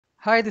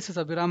Hi, this is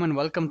Abhiram and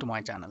welcome to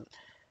my channel.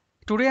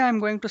 Today I am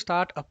going to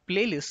start a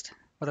playlist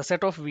with a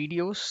set of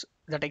videos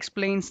that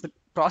explains the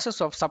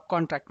process of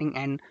subcontracting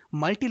and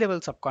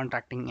multi-level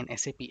subcontracting in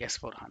SAP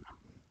S4HANA.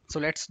 So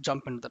let's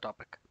jump into the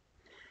topic.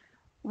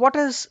 What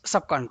is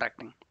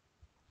subcontracting?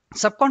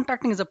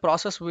 Subcontracting is a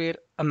process where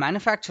a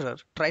manufacturer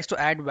tries to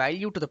add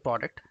value to the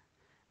product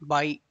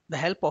by the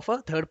help of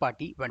a third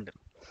party vendor.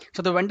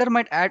 So the vendor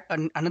might add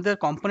another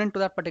component to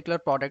that particular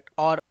product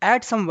or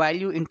add some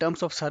value in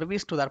terms of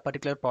service to that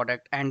particular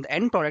product, and the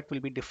end product will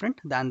be different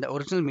than the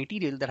original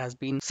material that has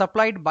been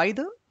supplied by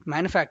the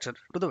manufacturer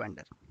to the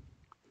vendor.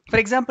 For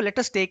example, let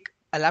us take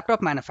a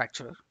laptop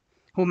manufacturer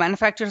who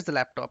manufactures the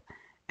laptop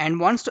and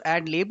wants to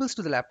add labels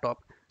to the laptop.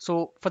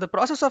 So for the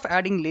process of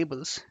adding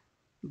labels,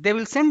 they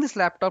will send this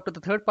laptop to the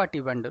third party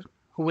vendor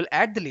who will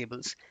add the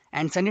labels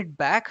and send it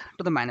back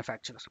to the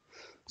manufacturer.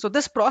 So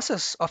this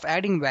process of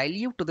adding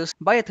value to this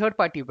by a third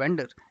party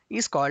vendor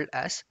is called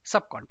as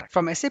subcontract.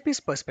 From SAP's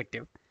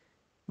perspective,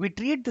 we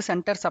treat this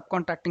entire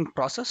subcontracting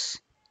process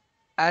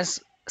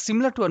as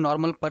similar to a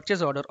normal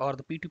purchase order or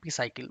the P2P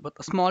cycle with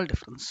a small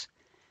difference.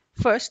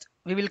 First,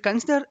 we will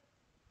consider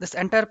this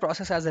entire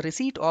process as a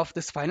receipt of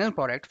this final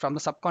product from the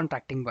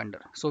subcontracting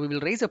vendor. So we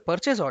will raise a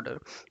purchase order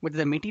with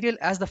the material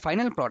as the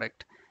final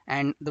product,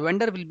 and the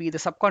vendor will be the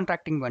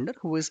subcontracting vendor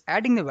who is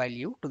adding the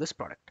value to this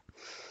product.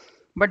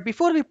 But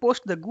before we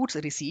post the goods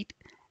receipt,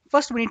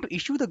 first we need to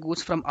issue the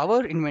goods from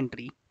our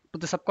inventory to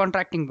the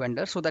subcontracting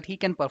vendor so that he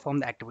can perform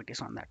the activities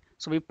on that.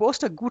 So we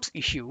post a goods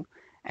issue,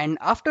 and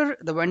after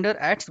the vendor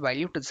adds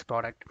value to this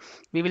product,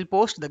 we will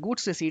post the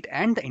goods receipt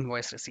and the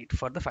invoice receipt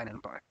for the final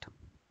product.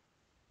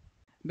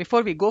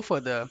 Before we go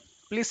further,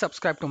 please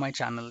subscribe to my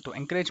channel to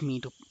encourage me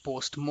to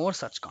post more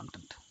such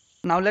content.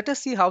 Now let us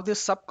see how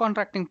this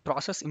subcontracting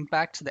process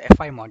impacts the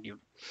FI module.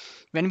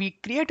 When we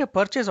create a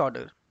purchase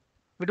order,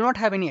 we do not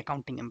have any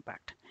accounting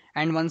impact.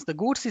 And once the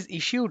goods is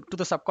issued to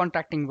the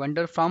subcontracting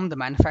vendor from the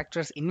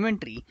manufacturer's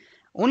inventory,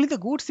 only the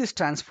goods is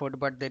transferred,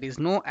 but there is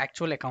no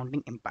actual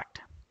accounting impact.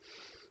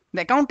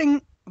 The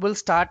accounting will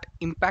start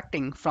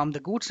impacting from the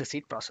goods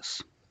receipt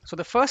process. So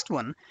the first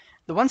one,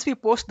 the once we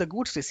post the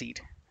goods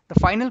receipt, the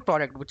final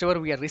product, whichever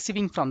we are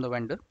receiving from the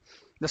vendor,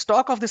 the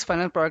stock of this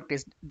final product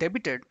is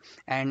debited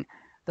and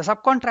the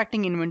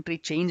subcontracting inventory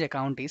change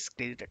account is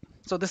credited.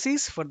 So this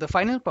is for the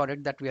final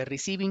product that we are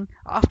receiving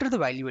after the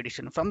value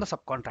addition from the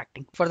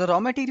subcontracting. For the raw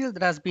material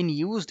that has been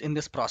used in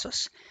this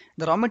process,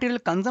 the raw material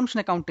consumption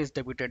account is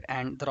debited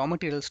and the raw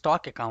material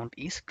stock account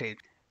is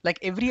credited. Like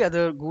every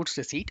other goods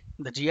receipt,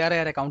 the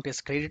GRIR account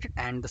is credited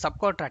and the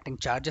subcontracting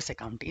charges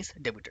account is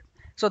debited.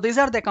 So these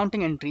are the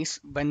accounting entries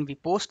when we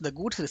post the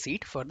goods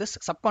receipt for this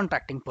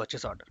subcontracting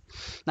purchase order.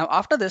 Now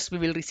after this, we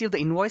will receive the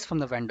invoice from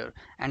the vendor,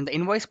 and the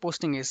invoice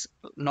posting is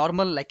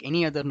normal like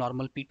any other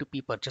normal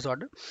P2P purchase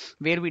order,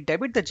 where we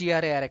debit the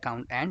GRIR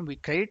account and we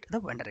credit the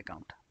vendor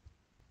account.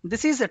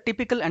 This is a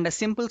typical and a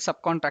simple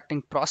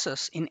subcontracting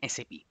process in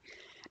SAP.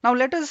 Now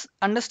let us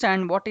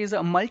understand what is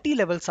a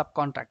multi-level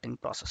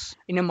subcontracting process.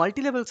 In a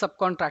multi-level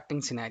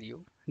subcontracting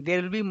scenario,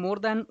 there will be more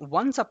than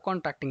one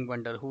subcontracting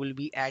vendor who will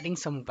be adding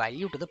some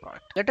value to the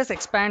product. Let us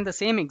expand the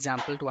same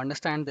example to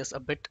understand this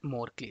a bit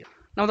more clear.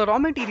 Now the raw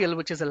material,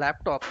 which is a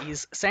laptop,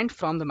 is sent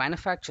from the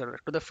manufacturer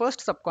to the first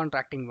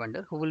subcontracting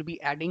vendor who will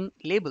be adding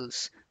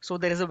labels. So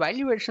there is a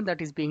value addition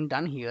that is being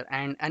done here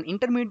and an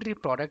intermediary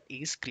product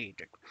is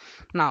created.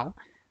 Now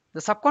the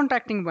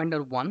subcontracting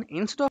vendor 1,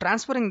 instead of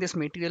transferring this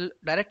material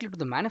directly to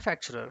the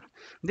manufacturer,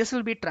 this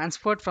will be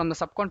transferred from the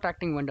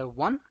subcontracting vendor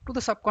 1 to the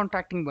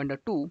subcontracting vendor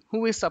 2,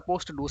 who is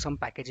supposed to do some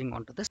packaging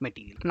onto this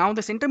material. Now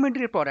this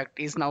intermediary product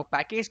is now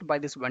packaged by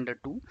this vendor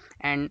 2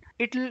 and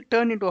it will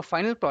turn into a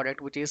final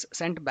product which is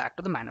sent back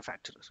to the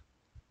manufacturer.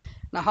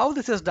 Now how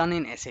this is done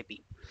in SAP?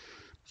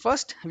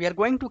 First, we are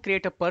going to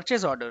create a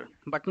purchase order,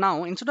 but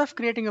now instead of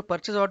creating a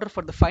purchase order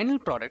for the final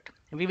product,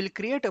 we will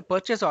create a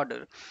purchase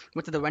order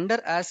with the vendor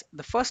as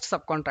the first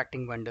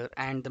subcontracting vendor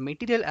and the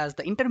material as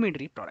the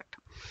intermediary product.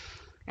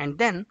 And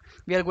then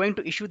we are going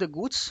to issue the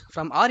goods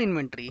from our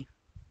inventory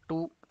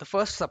to the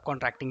first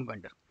subcontracting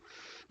vendor.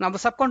 Now the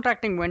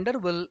subcontracting vendor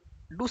will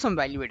do some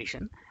value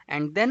addition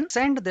and then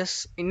send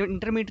this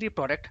intermediary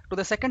product to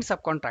the second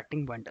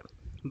subcontracting vendor.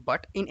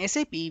 But in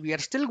SAP, we are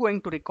still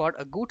going to record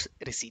a goods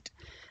receipt.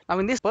 Now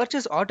in this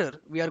purchase order,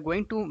 we are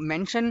going to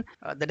mention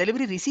the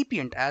delivery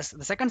recipient as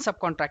the second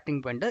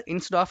subcontracting vendor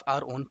instead of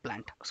our own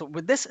plant. So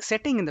with this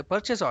setting in the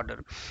purchase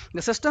order,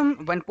 the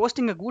system when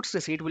posting a goods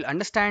receipt will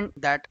understand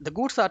that the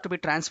goods are to be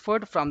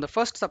transferred from the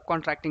first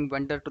subcontracting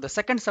vendor to the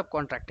second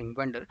subcontracting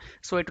vendor.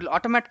 So it will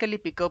automatically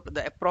pick up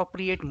the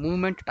appropriate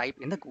movement type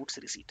in the goods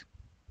receipt.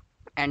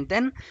 And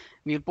then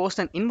we will post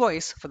an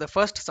invoice for the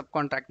first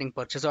subcontracting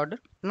purchase order.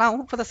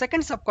 Now for the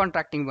second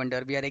subcontracting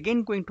vendor, we are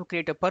again going to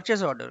create a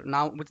purchase order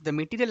now with the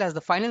material as the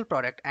final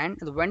product and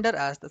the vendor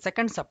as the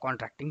second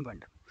subcontracting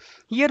vendor.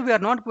 Here we are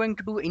not going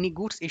to do any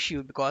goods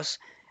issue because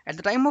at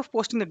the time of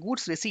posting the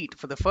goods receipt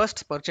for the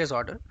first purchase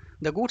order,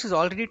 the goods is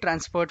already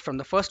transferred from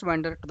the first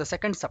vendor to the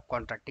second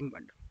subcontracting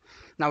vendor.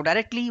 Now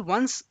directly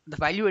once the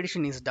value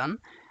addition is done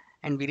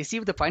and we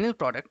receive the final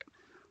product,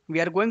 we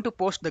are going to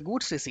post the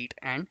goods receipt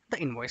and the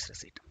invoice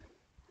receipt.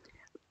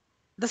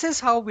 This is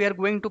how we are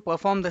going to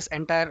perform this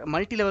entire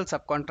multi-level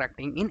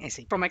subcontracting in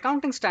SAP. From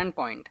accounting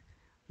standpoint,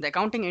 the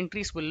accounting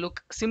entries will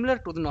look similar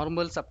to the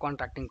normal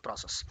subcontracting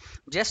process,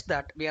 just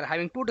that we are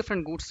having two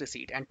different goods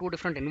receipt and two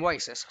different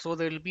invoices. So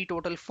there will be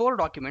total 4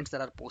 documents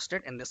that are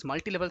posted in this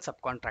multi-level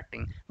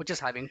subcontracting, which is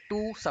having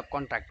two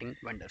subcontracting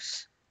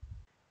vendors.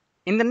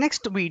 In the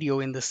next video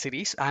in this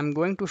series, I'm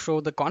going to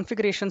show the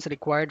configurations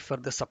required for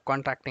the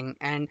subcontracting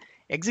and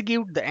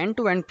execute the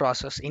end-to-end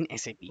process in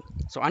SAP.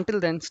 So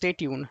until then, stay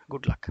tuned.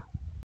 Good luck.